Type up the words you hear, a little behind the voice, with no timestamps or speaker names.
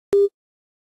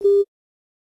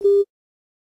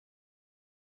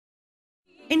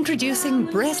Introducing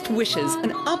Breast Wishes,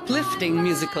 an uplifting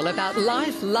musical about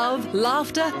life, love,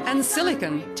 laughter and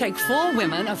silicone. Take 4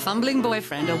 women, a fumbling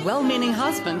boyfriend, a well-meaning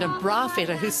husband, a bra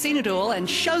fitter who's seen it all and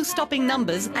show-stopping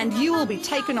numbers, and you will be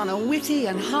taken on a witty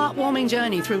and heartwarming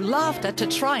journey through laughter to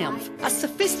triumph. A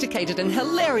sophisticated and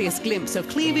hilarious glimpse of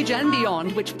cleavage and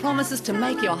beyond, which promises to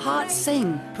make your heart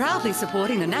sing. Proudly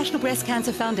supporting the National Breast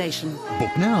Cancer Foundation.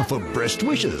 Book now for Breast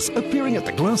Wishes, appearing at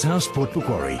the Glasshouse, Port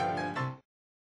Macquarie.